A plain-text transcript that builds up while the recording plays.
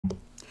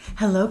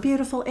Hello,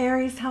 beautiful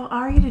Aries. How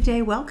are you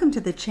today? Welcome to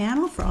the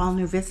channel for all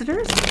new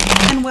visitors,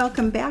 and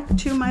welcome back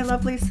to my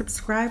lovely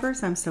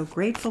subscribers. I'm so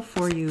grateful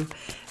for you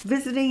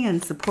visiting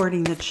and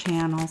supporting the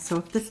channel. So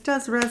if this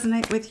does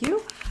resonate with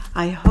you,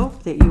 I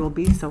hope that you will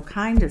be so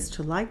kind as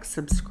to like,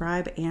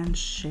 subscribe, and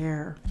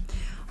share.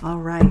 All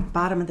right,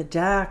 bottom of the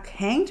deck,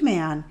 Hanged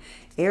Man.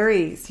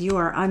 Aries, you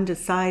are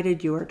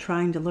undecided. You are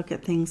trying to look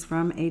at things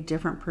from a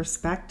different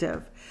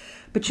perspective.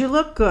 But you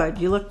look good.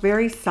 You look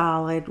very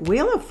solid.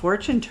 Wheel of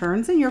Fortune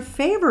turns in your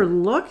favor.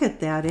 Look at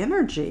that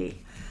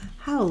energy.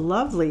 How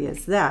lovely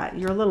is that?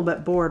 You're a little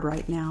bit bored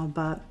right now,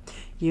 but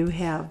you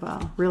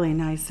have really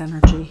nice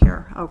energy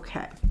here.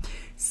 Okay,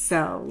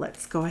 so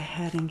let's go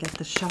ahead and get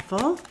the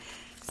shuffle.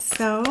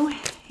 So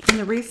in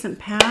the recent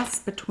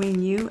past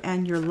between you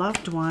and your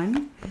loved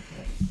one,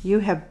 you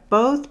have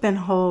both been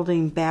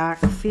holding back,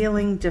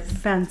 feeling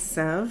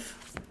defensive,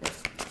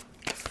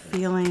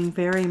 feeling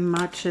very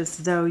much as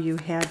though you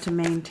had to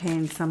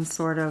maintain some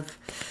sort of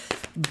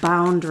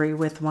boundary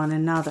with one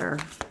another.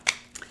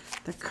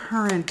 The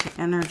current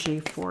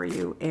energy for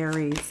you,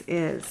 Aries,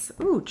 is,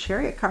 ooh,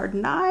 Chariot card,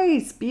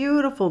 nice,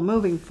 beautiful,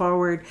 moving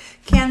forward.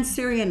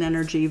 Cancerian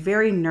energy,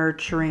 very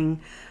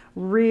nurturing,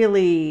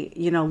 really,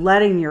 you know,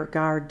 letting your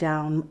guard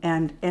down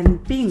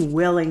and being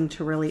willing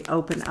to really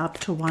open up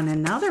to one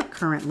another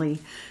currently.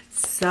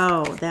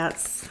 So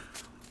that's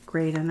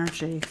great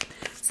energy.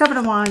 Seven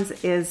of Wands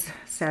is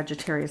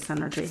Sagittarius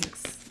energy.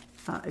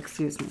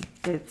 Excuse me.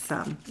 It's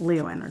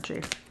Leo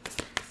energy.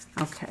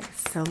 Okay,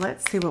 so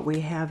let's see what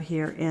we have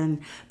here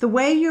in the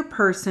way your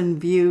person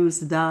views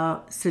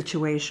the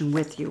situation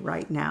with you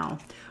right now.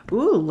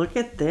 Ooh, look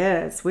at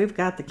this. We've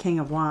got the King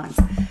of Wands.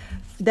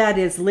 That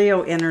is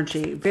Leo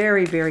energy.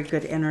 Very, very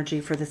good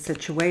energy for the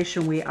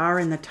situation. We are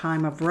in the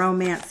time of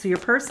romance. So your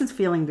person's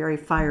feeling very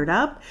fired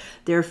up.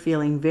 They're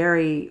feeling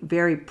very,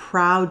 very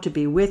proud to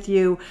be with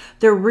you.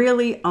 They're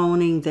really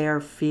owning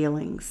their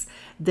feelings.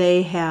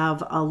 They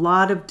have a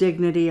lot of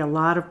dignity, a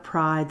lot of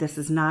pride. This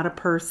is not a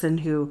person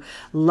who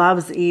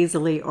loves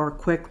easily or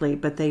quickly,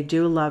 but they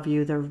do love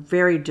you. They're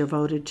very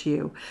devoted to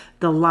you.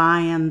 The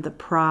lion, the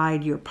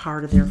pride, you're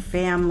part of their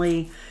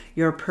family.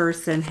 Your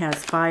person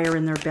has fire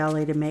in their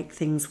belly to make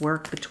things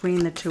work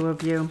between the two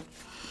of you.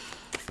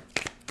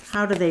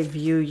 How do they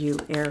view you,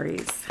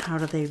 Aries? How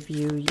do they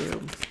view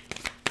you?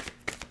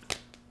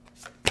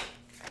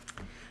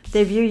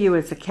 They view you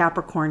as a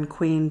Capricorn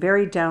queen,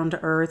 very down to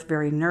earth,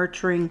 very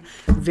nurturing,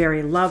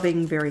 very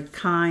loving, very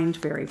kind,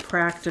 very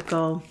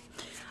practical.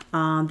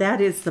 That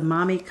is the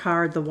mommy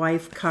card, the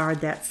wife card.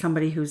 That's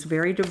somebody who's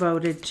very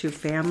devoted to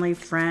family,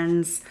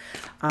 friends.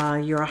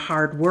 You're a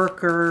hard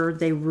worker.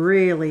 They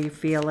really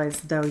feel as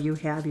though you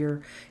have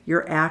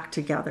your act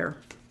together.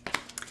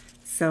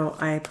 So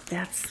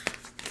that's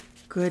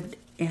good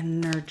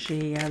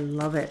energy. I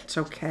love it.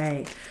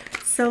 Okay.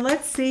 So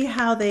let's see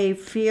how they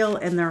feel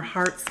in their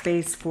heart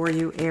space for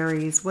you,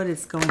 Aries. What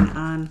is going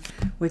on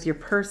with your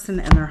person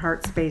and their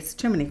heart space?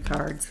 Too many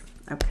cards.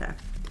 Okay.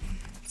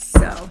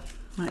 So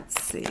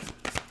let's see.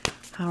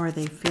 How are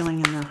they feeling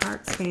in their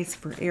heart space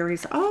for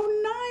Aries?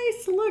 Oh,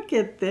 nice. Look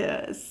at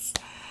this.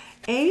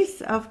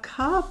 Ace of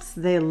Cups.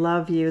 They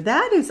love you.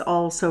 That is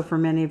also for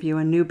many of you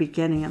a new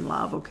beginning in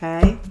love,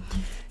 okay?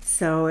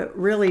 So it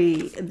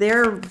really,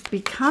 they're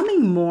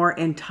becoming more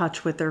in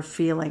touch with their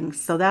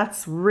feelings. So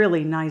that's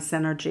really nice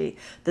energy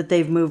that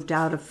they've moved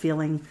out of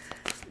feeling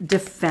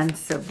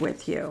defensive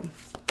with you.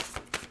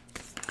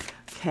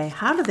 Okay,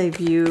 how do they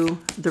view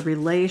the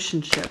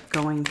relationship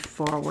going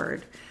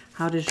forward?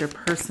 How does your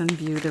person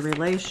view the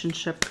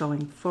relationship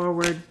going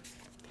forward?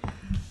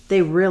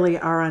 They really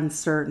are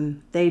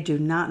uncertain. They do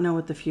not know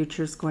what the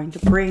future is going to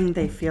bring.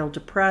 They feel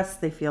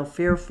depressed. They feel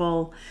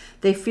fearful.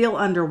 They feel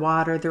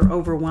underwater. They're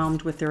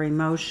overwhelmed with their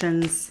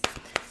emotions.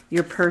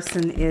 Your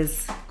person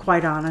is,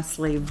 quite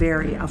honestly,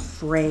 very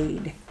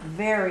afraid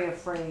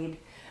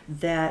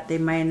that they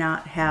may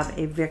not have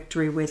a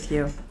victory with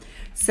you.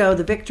 So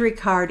the victory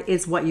card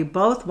is what you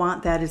both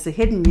want. That is a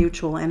hidden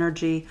mutual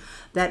energy.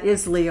 That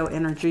is Leo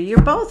energy.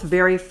 You're both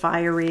very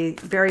fiery,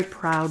 very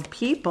proud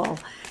people.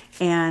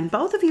 And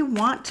both of you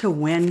want to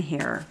win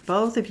here.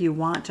 Both of you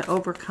want to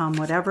overcome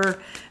whatever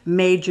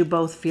made you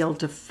both feel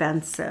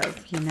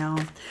defensive, you know.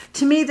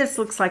 To me, this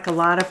looks like a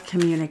lot of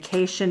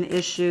communication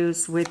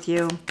issues with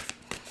you.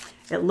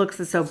 It looks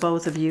as though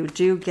both of you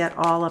do get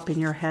all up in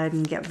your head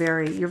and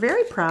you're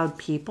very proud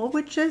people,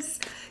 which is,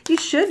 you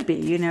should be,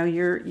 you know,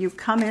 you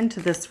come into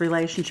this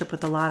relationship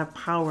with a lot of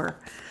power.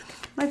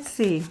 Let's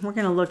see, we're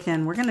going to look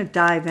in, we're going to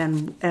dive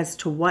in as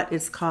to what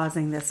is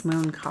causing this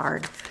moon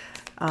card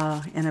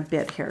in a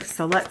bit here.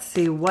 So let's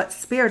see what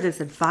Spirit is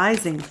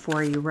advising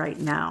for you right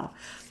now.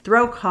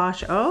 Throw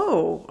caution.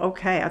 Oh,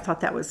 okay. I thought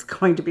that was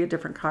going to be a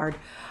different card.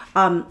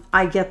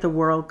 I get the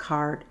World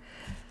card.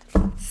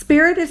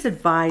 Spirit is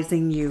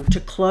advising you to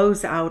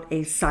close out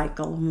a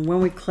cycle. And when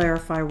we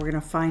clarify, we're going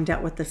to find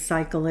out what the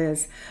cycle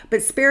is.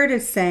 But Spirit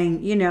is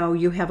saying, you know,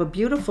 you have a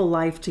beautiful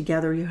life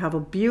together. You have a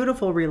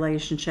beautiful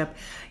relationship.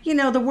 You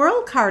know, the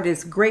World card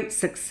is great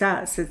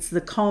success. It's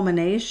the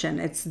culmination.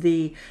 It's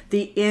the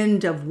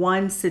end of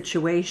one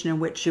situation in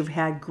which you've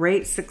had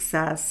great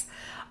success.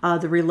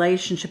 The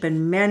relationship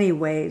in many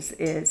ways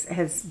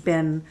has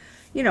been,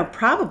 you know,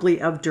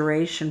 probably of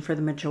duration for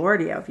the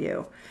majority of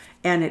you.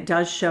 And it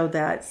does show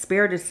that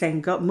Spirit is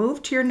saying, go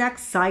move to your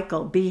next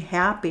cycle, be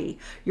happy.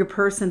 Your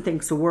person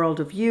thinks the world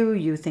of you,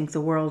 you think the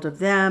world of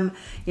them.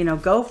 You know,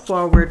 go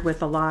forward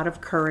with a lot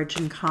of courage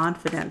and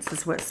confidence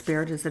is what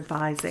Spirit is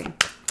advising.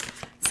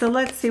 So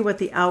let's see what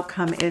the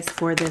outcome is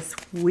for this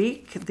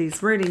week.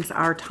 These readings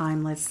are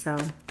timeless, so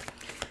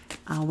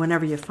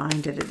whenever you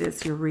find it, it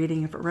is your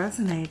reading. If it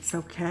resonates,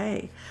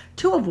 okay.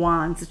 Two of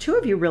Wands. The two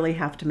of you really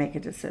have to make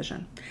a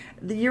decision.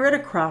 You're at a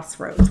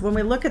crossroads. When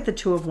we look at the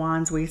Two of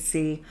Wands, we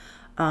see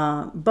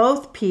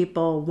both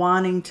people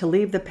wanting to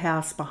leave the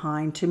past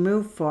behind, to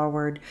move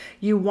forward.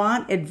 You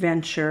want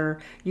adventure.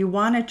 You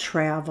want to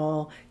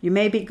travel. You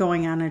may be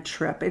going on a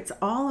trip. It's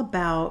all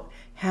about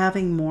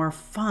having more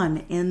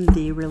fun in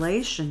the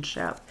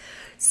relationship.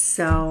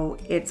 So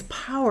it's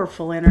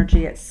powerful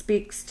energy. It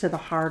speaks to the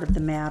heart of the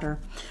matter.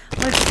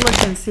 Let's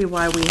look and see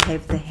why we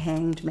have the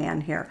Hanged Man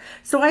here.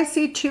 So I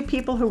see two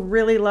people who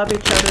really love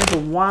each other,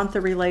 who want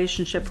the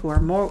relationship, who are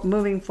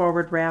moving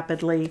forward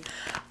rapidly.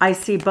 I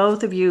see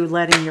both of you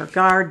letting your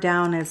guard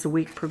down as the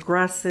week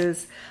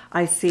progresses.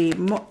 I see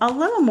a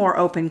little more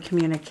open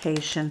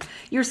communication.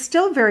 You're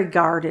still very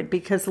guarded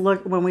because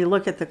look, when we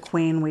look at the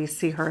Queen, we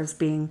see her as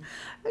being,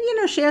 you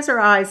know, she has her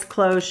eyes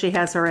closed. She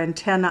has her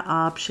antenna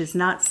up. She's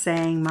not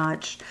saying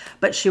much,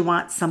 but she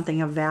wants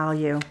something of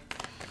value.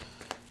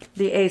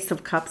 The Ace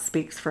of Cups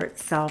speaks for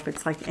itself.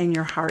 It's like in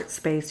your heart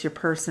space, your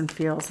person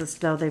feels as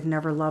though they've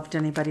never loved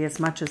anybody as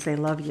much as they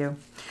love you.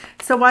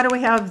 So why do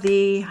we have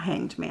the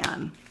Hanged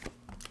Man?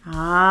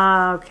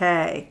 Ah,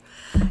 okay.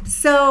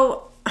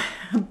 So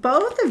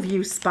both of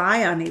you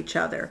spy on each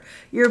other.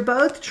 You're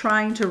both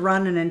trying to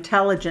run an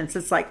intelligence.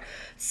 It's like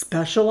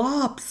Special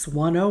Ops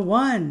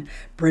 101.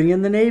 Bring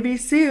in the Navy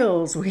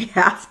SEALs. We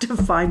have to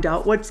find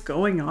out what's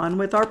going on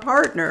with our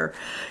partner.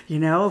 You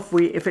know,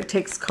 if it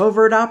takes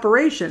covert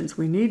operations,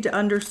 we need to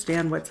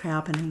understand what's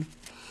happening.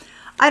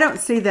 I don't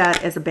see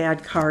that as a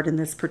bad card in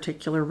this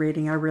particular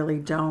reading. I really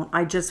don't.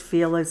 I just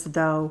feel as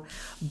though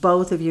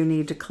both of you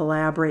need to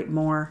collaborate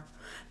more.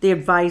 The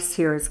advice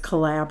here is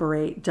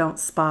collaborate, don't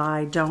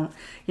spy, don't,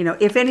 you know,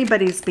 if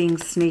anybody's being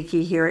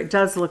sneaky here, it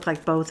does look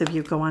like both of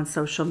you go on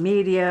social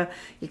media,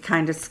 you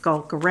kind of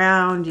skulk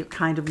around, you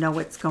kind of know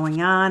what's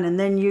going on, and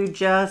then you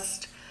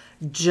just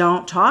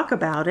don't talk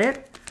about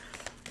it.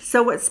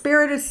 So what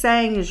Spirit is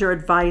saying is your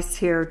advice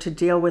here to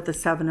deal with the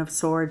Seven of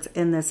Swords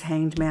in this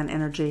Hanged Man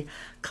energy.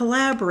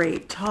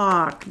 Collaborate,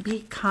 talk,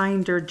 be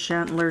kinder,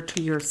 gentler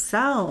to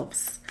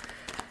yourselves.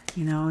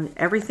 You know,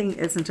 everything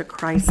isn't a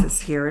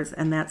crisis here,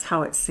 and that's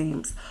how it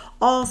seems.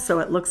 Also,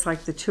 it looks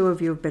like the two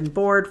of you have been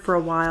bored for a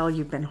while.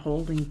 You've been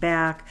holding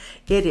back.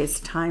 It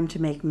is time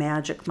to make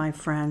magic, my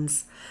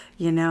friends.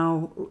 You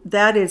know,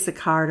 that is a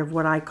card of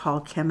what I call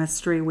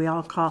chemistry. We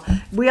all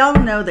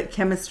know that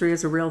chemistry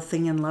is a real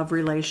thing in love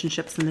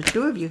relationships, and the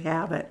two of you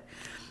have it.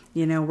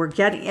 You know, we're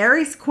getting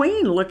Aries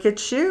Queen. Look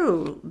at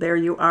you. There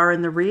you are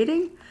in the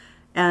reading.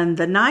 And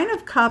the Nine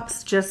of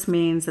Cups just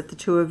means that the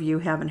two of you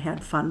haven't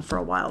had fun for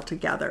a while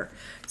together.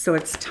 So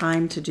it's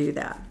time to do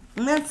that.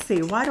 Let's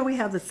see. Why do we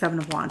have the Seven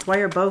of Wands? Why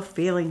are both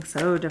feeling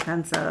so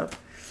defensive?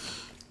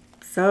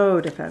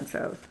 So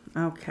defensive.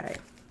 Okay.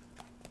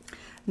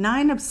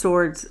 Nine of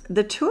Swords.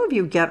 The two of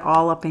you get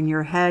all up in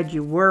your head.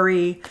 You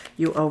worry.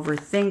 You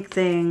overthink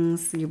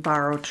things. You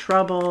borrow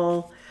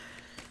trouble.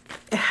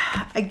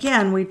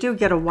 Again, we do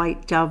get a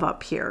white dove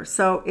up here.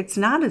 So it's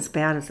not as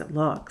bad as it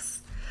looks.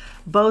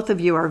 Both of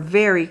you are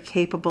very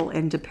capable,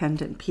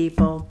 independent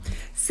people.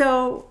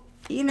 So,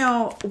 you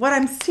know, what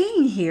I'm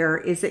seeing here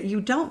is that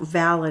you don't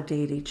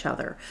validate each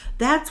other.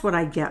 That's what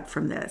I get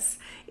from this.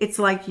 It's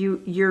like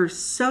you're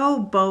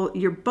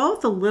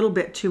both a little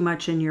bit too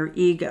much in your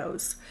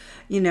egos,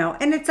 you know,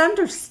 and it's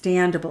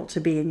understandable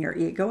to be in your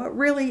ego. It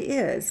really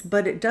is,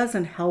 but it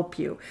doesn't help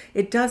you.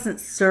 It doesn't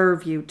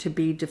serve you to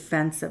be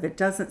defensive. It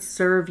doesn't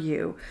serve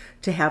you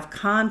to have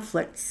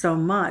conflict so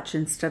much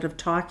instead of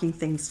talking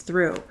things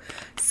through.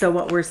 So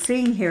what we're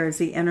seeing here is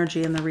the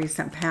energy in the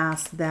recent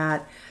past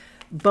that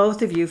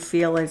both of you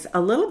feel is a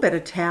little bit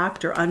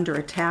attacked or under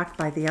attack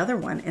by the other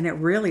one, and it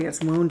really is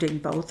wounding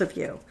both of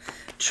you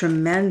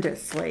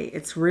tremendously.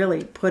 It's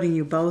really putting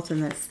you both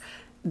in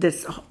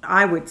this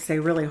I would say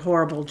really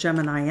horrible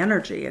Gemini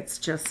energy. It's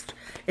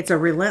a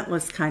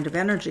relentless kind of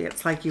energy.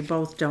 It's like you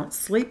both don't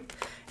sleep,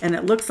 and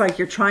it looks like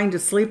you're trying to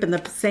sleep in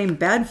the same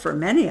bed for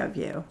many of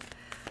you.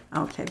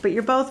 Okay, but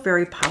you're both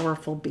very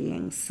powerful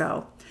beings.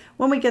 So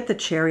when we get the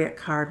Chariot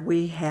card,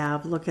 we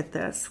have, look at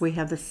this, we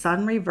have the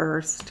Sun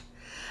reversed.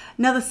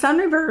 Now, the Sun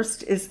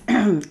reversed is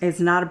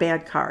not a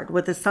bad card.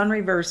 What the Sun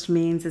reversed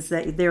means is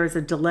that there is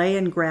a delay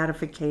in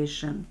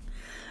gratification.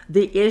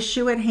 The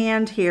issue at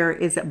hand here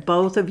is that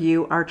both of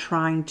you are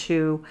trying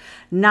to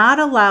not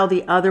allow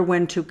the other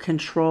one to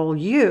control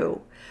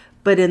you,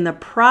 but in the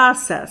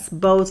process,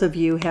 both of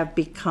you have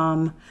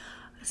become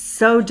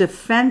so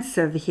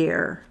defensive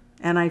here.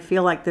 And I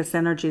feel like this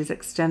energy is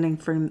extending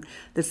from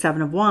the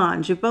Seven of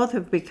Wands. You both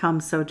have become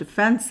so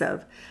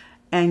defensive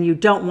and you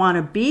don't want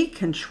to be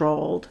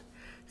controlled.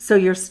 So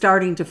you're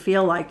starting to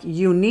feel like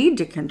you need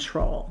to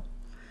control.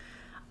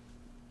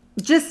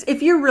 Just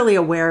if you're really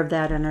aware of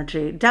that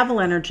energy, devil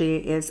energy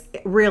is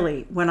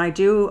really, when I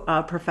do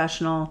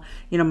professional,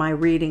 my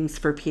readings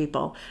for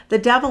people, the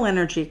devil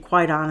energy,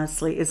 quite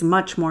honestly, is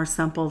much more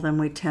simple than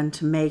we tend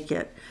to make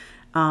it.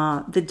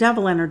 The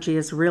devil energy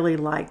is really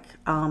like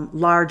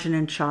large and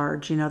in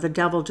charge. The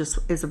devil just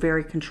is a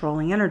very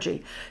controlling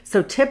energy.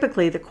 So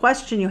typically the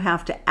question you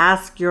have to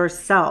ask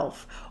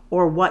yourself,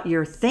 or what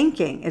you're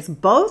thinking, is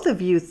both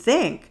of you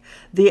think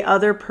the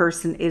other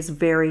person is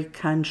very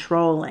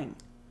controlling.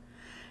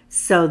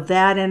 So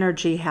that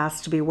energy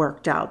has to be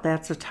worked out.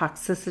 That's a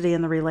toxicity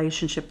in the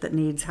relationship that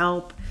needs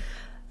help.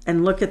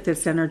 And look at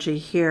this energy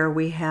here.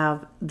 We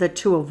have the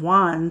Two of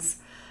Wands,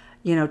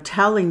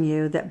 telling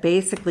you that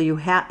basically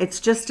it's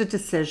just a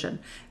decision.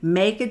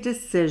 Make a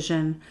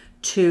decision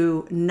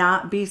to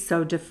not be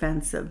so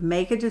defensive.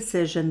 Make a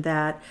decision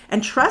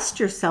and trust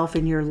yourself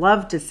in your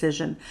love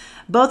decision.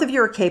 Both of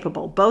you are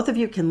capable. Both of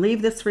you can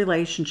leave this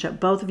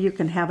relationship. Both of you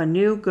can have a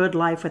new good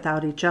life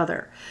without each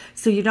other.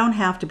 So you don't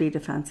have to be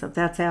defensive.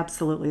 That's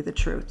absolutely the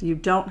truth. You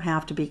don't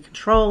have to be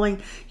controlling.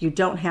 You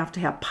don't have to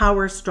have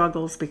power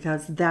struggles,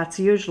 because that's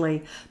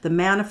usually the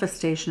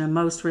manifestation in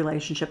most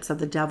relationships of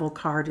the devil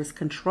card, is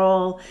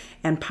control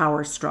and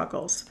power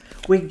struggles.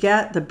 We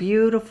get the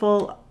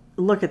beautiful,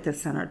 look at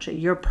this energy.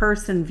 Your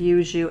person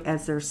views you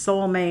as their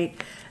soulmate.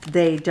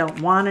 They don't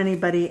want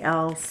anybody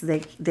else.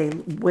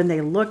 When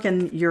they look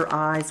in your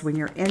eyes, when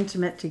you're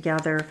intimate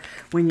together,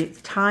 when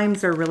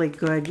times are really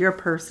good, your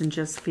person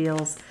just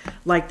feels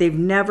like they've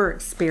never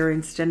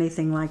experienced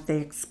anything like they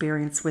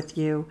experience with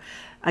you.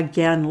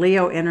 Again,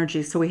 Leo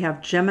energy. So we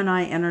have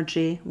Gemini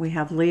energy, we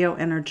have Leo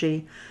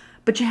energy.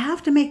 But you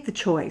have to make the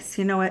choice.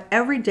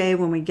 Every day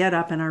when we get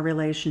up in our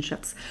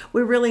relationships,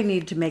 we really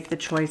need to make the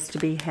choice to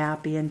be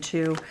happy and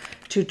to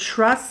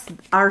trust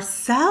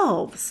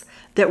ourselves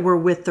that we're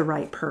with the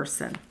right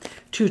person,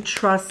 to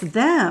trust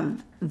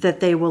them that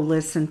they will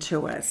listen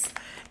to us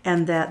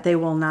and that they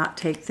will not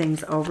take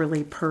things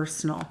overly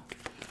personal.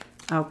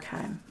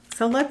 Okay,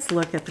 so let's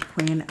look at the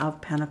Queen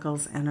of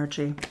Pentacles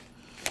energy.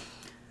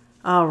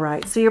 All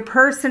right, so your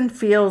person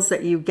feels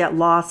that you get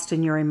lost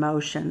in your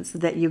emotions,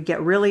 that you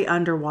get really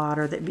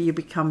underwater, that you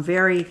become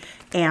very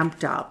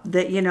amped up,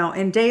 that,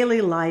 in daily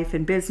life,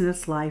 in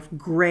business life,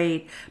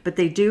 great, but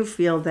they do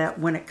feel that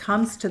when it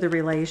comes to the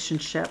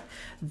relationship,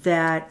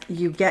 that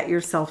you get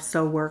yourself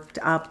so worked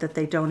up that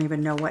they don't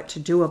even know what to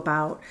do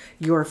about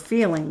your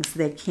feelings.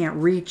 They can't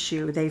reach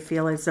you. They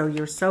feel as though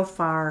you're so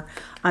far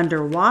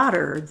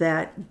underwater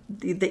that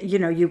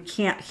you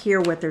can't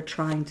hear what they're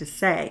trying to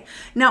say.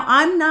 Now,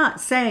 I'm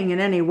not saying in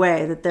any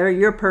way that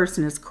your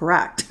person is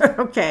correct.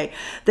 Okay,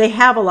 they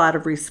have a lot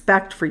of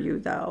respect for you,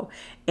 though.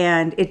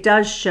 And it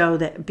does show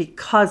that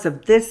because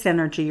of this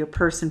energy, your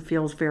person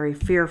feels very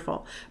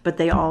fearful, but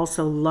they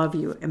also love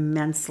you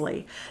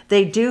immensely.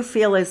 They do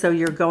feel as though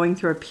you're going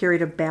through a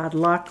period of bad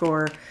luck,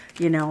 or,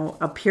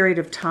 a period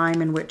of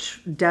time in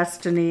which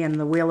destiny and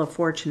the wheel of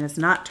fortune is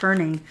not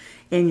turning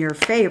in your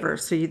favor.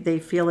 So they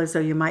feel as though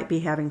you might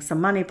be having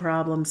some money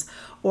problems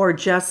or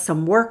just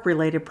some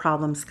work-related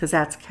problems, because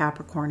that's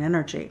Capricorn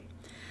energy.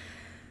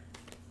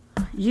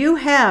 You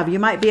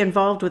might be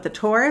involved with the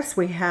Taurus.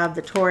 We have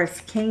the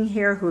Taurus king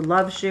here who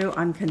loves you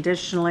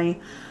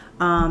unconditionally.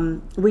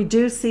 We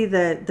do see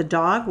the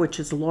dog, which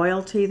is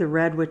loyalty, the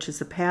red, which is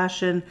a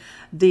passion,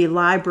 the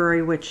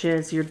library, which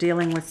is you're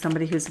dealing with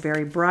somebody who's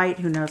very bright,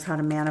 who knows how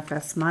to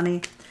manifest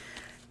money.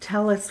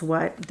 Tell us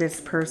what this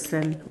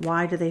person,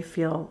 why do they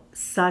feel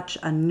such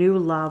a new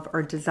love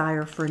or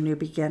desire for a new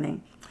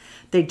beginning?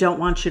 They don't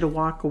want you to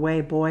walk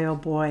away, boy, oh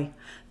boy.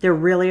 They're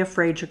really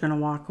afraid you're going to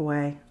walk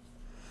away.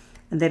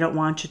 And they don't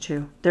want you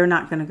to. They're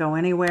not going to go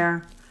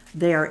anywhere.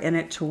 They are in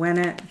it to win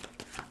it.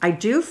 I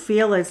do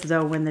feel as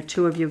though when the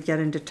two of you get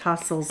into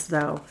tussles,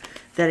 though,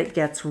 that it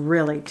gets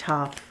really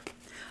tough.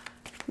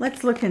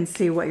 Let's look and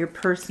see what your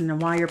person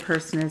and why your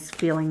person is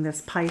feeling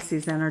this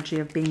Pisces energy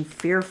of being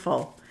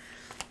fearful.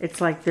 It's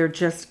like they're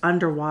just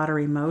underwater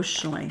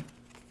emotionally.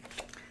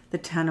 The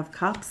Ten of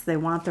Cups, they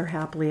want their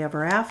happily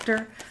ever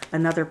after.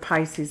 Another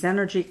Pisces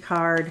energy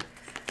card.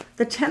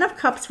 The Ten of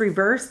Cups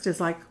reversed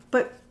is like,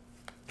 but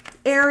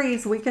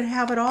Aries, we could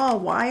have it all.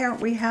 Why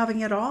aren't we having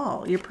it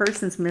all? Your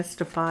person's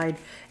mystified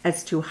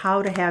as to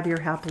how to have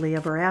your happily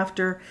ever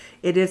after.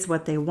 It is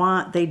what they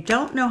want. They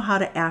don't know how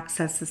to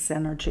access this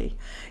energy.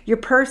 Your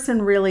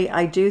person really,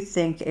 I do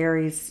think,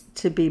 Aries,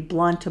 to be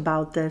blunt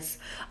about this,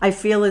 I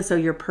feel as though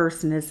your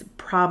person has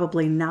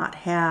probably not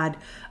had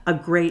a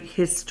great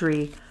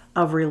history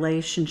of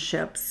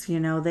relationships.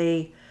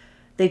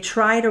 They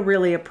try to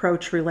really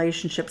approach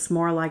relationships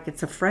more like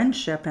it's a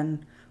friendship,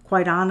 and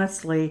quite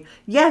honestly,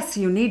 yes,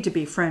 you need to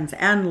be friends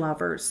and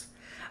lovers,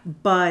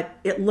 but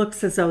it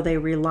looks as though they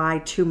rely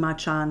too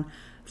much on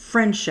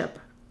friendship,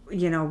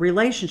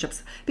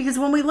 relationships. Because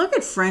when we look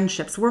at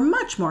friendships, we're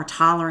much more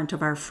tolerant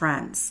of our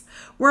friends.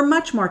 We're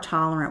much more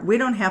tolerant. We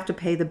don't have to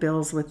pay the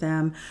bills with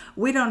them.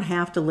 We don't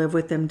have to live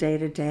with them day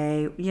to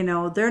day.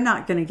 They're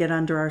not going to get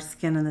under our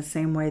skin in the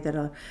same way that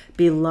a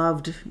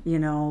beloved,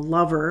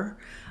 lover,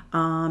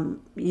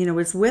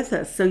 is with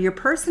us. So your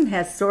person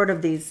has sort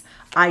of these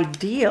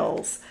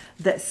ideals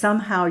that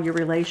somehow your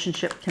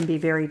relationship can be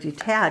very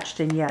detached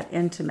and yet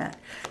intimate.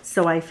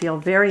 So I feel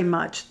very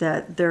much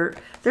that they're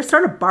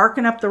sort of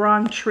barking up the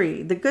wrong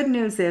tree. The good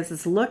news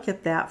is look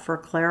at that for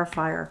a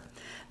clarifier.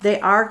 They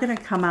are going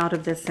to come out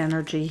of this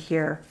energy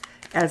here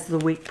as the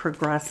week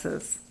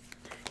progresses.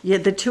 Yeah,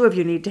 the two of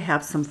you need to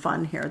have some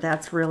fun here.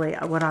 That's really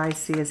what I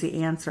see as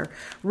the answer.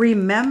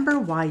 Remember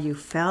why you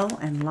fell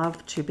in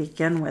love to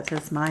begin with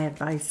is my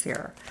advice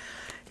here.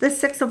 The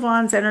Six of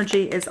Wands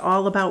energy is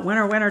all about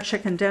winner, winner,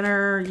 chicken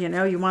dinner.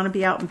 You want to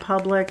be out in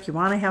public. You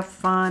want to have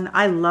fun.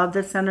 I love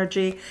this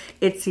energy.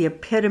 It's the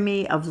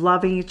epitome of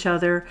loving each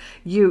other.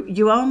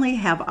 You only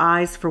have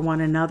eyes for one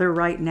another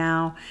right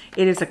now.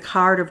 It is a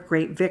card of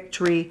great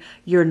victory.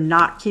 You're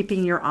not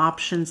keeping your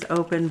options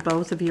open.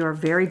 Both of you are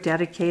very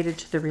dedicated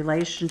to the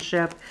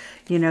relationship.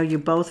 You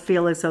both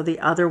feel as though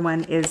the other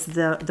one is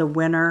the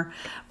winner.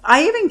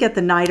 I even get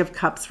the Knight of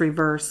Cups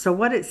reversed. So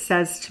what it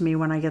says to me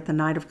when I get the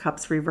Knight of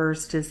Cups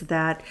reversed is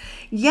that,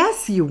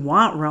 yes, you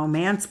want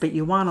romance, but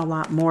you want a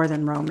lot more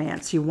than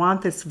romance. You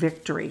want this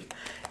victory.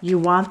 You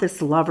want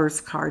this Lover's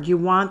card. You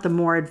want the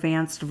more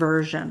advanced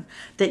version,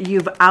 that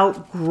you've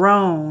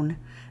outgrown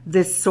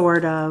this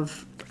sort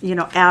of,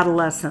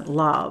 adolescent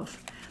love.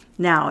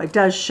 Now, it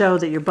does show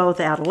that you're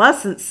both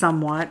adolescents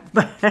somewhat,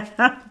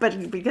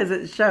 but because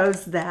it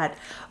shows that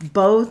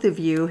both of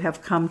you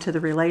have come to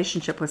the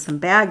relationship with some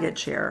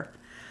baggage here.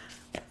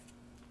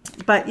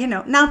 But,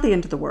 not the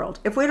end of the world.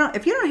 If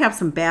you don't have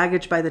some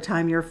baggage by the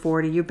time you're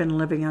 40, you've been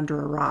living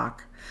under a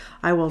rock.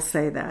 I will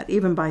say that,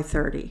 even by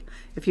 30,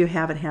 if you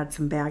haven't had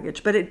some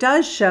baggage. But it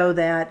does show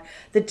that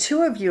the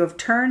two of you have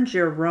turned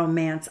your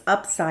romance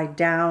upside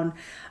down.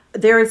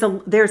 There's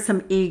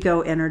some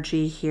ego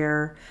energy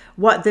here.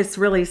 What this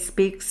really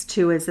speaks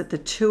to is that the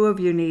two of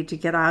you need to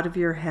get out of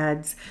your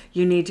heads.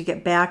 You need to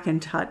get back in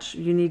touch.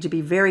 You need to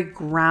be very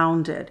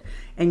grounded.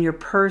 And your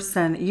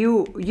person,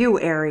 you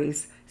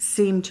Aries,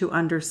 seem to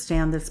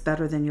understand this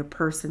better than your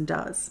person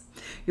does.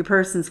 Your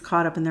person's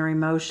caught up in their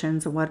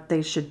emotions and what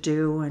they should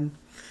do and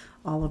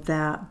all of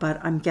that. But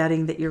I'm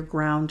getting that you're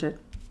grounded.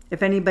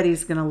 If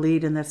anybody's going to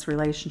lead in this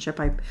relationship,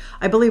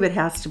 I believe it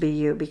has to be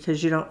you,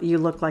 because you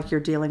look like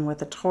you're dealing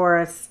with a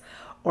Taurus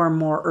or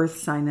more earth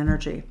sign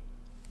energy.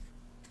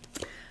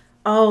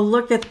 Oh,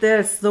 look at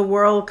this, the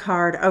World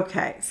card.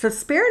 Okay, so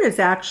Spirit is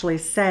actually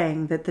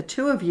saying that the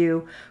two of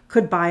you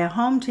could buy a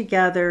home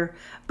together,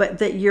 but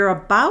that you're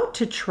about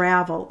to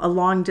travel a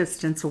long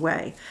distance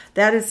away.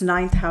 That is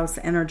ninth house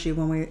energy.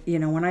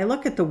 When I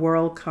look at the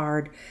World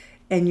card,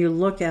 and you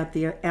look at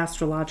the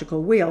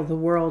astrological wheel, the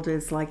world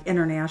is like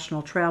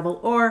international travel,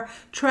 or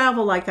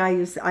travel like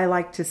I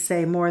like to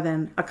say more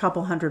than a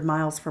couple 100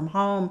 miles from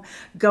home,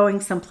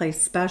 going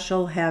someplace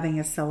special, having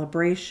a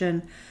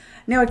celebration.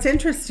 Now it's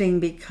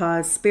interesting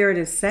because Spirit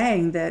is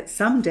saying that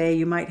someday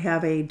you might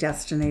have a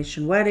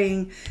destination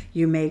wedding,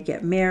 you may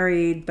get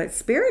married, but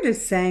Spirit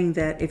is saying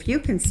that if you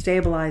can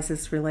stabilize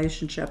this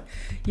relationship,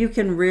 you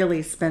can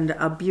really spend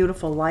a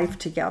beautiful life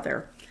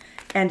together.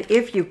 And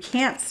if you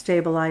can't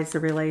stabilize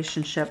the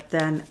relationship,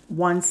 then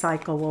one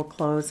cycle will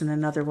close and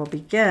another will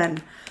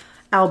begin,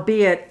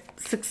 albeit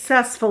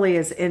successfully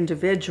as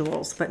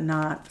individuals, but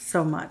not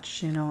so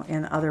much,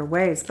 in other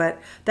ways. But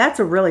that's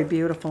a really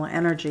beautiful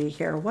energy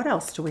here. What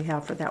else do we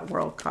have for that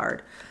World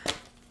card?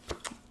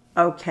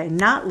 Okay,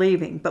 not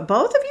leaving, but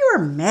both of you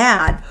are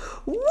mad.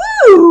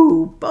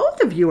 Woo!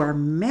 Both of you are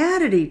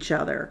mad at each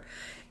other.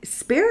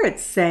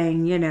 Spirit's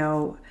saying,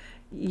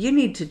 you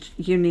need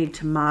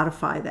to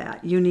modify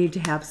that. You need to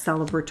have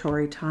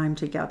celebratory time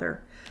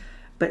together.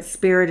 But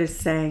Spirit is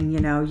saying,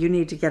 you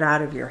need to get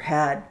out of your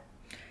head,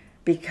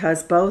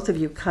 because both of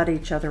you cut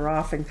each other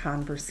off in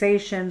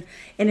conversation.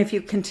 And if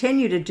you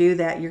continue to do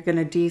that, you're going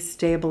to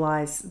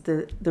destabilize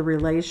the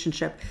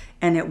relationship,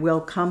 and it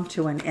will come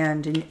to an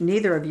end. And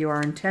neither of you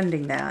are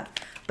intending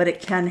that, but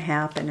it can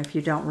happen if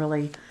you don't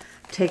really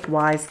take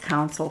wise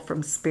counsel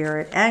from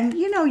Spirit. And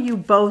you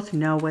both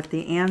know what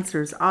the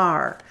answers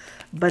are.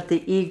 But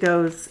the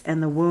egos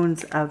and the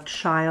wounds of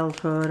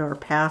childhood or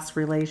past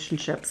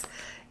relationships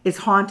is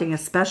haunting,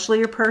 especially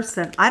your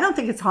person. I don't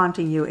think it's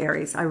haunting you,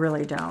 Aries. I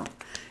really don't.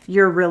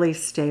 You're really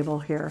stable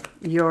here.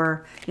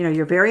 You're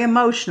very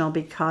emotional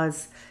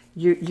because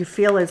you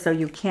feel as though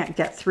you can't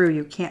get through.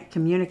 You can't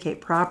communicate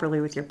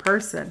properly with your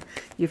person.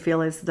 You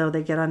feel as though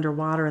they get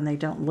underwater and they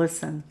don't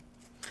listen.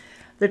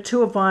 The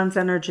Two of Wands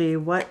energy,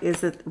 what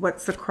is it?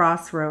 What's the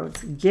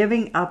crossroads?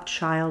 Giving up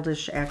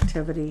childish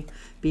activity,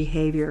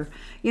 behavior.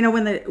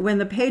 When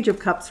the Page of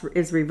Cups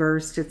is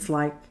reversed, it's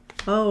like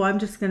oh, I'm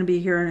just going to be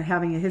here and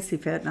having a hissy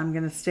fit, and I'm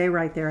going to stay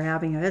right there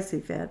having a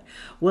hissy fit.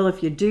 Well,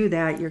 if you do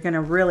that, you're going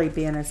to really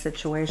be in a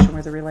situation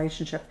where the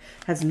relationship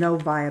has no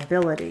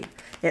viability.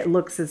 It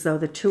looks as though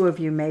the two of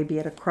you may be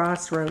at a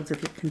crossroads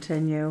if you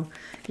continue,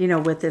 you know,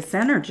 with this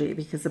energy,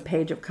 because the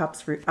Page of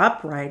Cups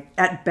upright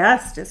at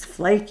best is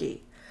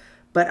flaky,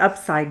 but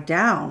upside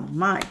down,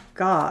 my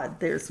God,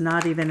 there's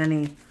not even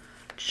any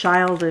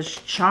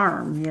childish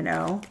charm, you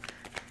know.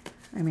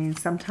 I mean,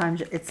 sometimes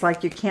it's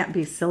like you can't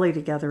be silly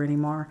together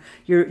anymore.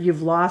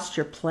 You've lost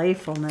your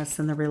playfulness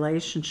in the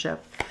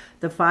relationship.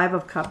 The Five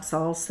of Cups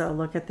also,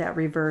 look at that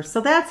reverse.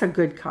 So that's a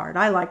good card.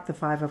 I like the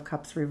Five of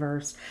Cups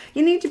reversed.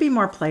 You need to be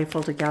more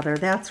playful together.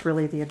 That's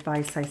really the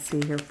advice I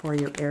see here for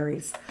you,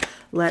 Aries.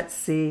 Let's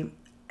see.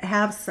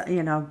 Have some,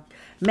 you know,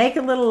 make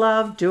a little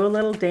love, do a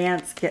little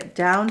dance, get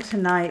down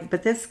tonight.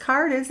 But this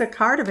card is a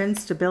card of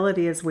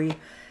instability as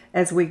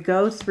we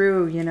go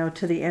through, you know,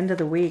 to the end of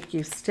the week.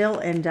 You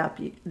still end up,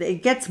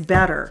 it gets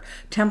better.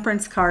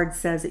 Temperance card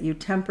says that you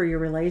temper your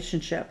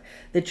relationship,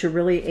 that you're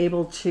really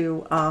able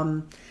to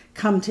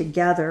come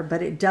together.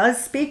 But it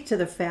does speak to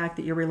the fact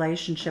that your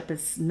relationship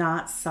is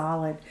not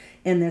solid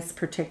in this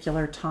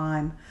particular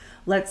time.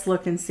 Let's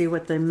look and see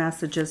what the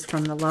messages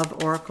from the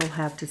Love Oracle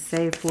have to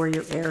say for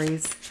you,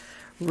 Aries.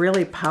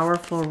 Really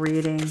powerful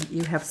reading.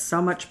 You have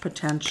so much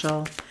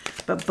potential,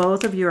 but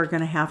both of you are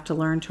going to have to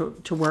learn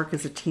to work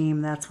as a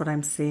team. That's what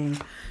I'm seeing.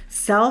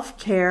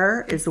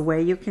 Self-care is a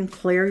way you can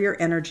clear your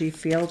energy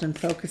field and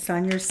focus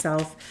on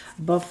yourself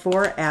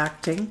before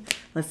acting.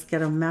 Let's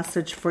get a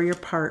message for your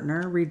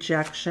partner.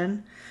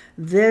 Rejection.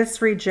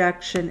 This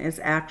rejection is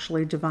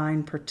actually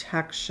divine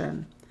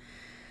protection.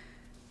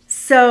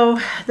 So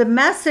the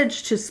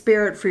message to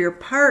Spirit for your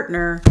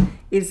partner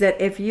is that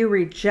if you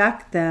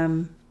reject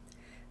them,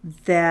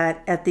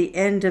 that at the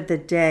end of the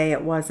day,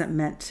 it wasn't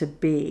meant to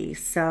be.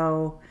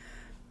 So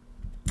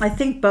I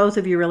think both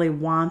of you really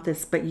want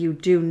this, but you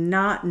do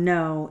not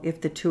know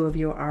if the two of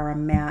you are a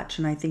match.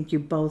 And I think you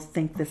both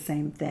think the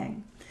same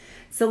thing.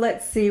 So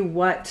let's see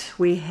what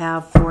we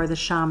have for the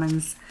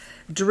shaman's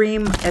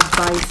dream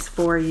advice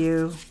for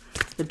you.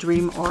 The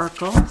Dream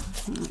Oracle.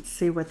 Let's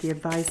see what the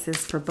advice is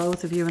for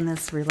both of you in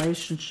this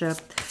relationship.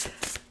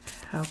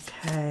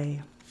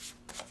 Okay.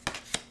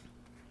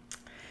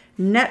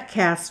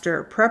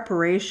 Netcaster,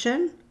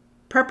 preparation.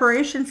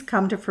 Preparations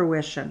come to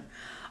fruition.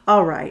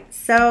 All right.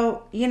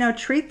 So, you know,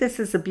 treat this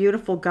as a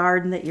beautiful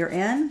garden that you're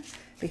in,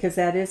 because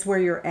that is where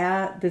you're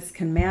at. This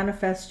can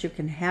manifest. You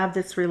can have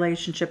this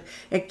relationship.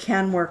 It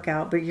can work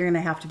out, but you're going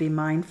to have to be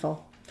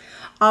mindful.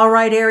 All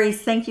right,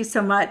 Aries, thank you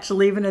so much.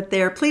 Leaving it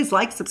there. Please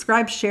like,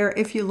 subscribe, share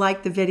if you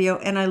like the video.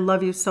 And I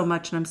love you so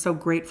much, and I'm so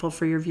grateful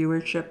for your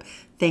viewership.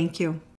 Thank you.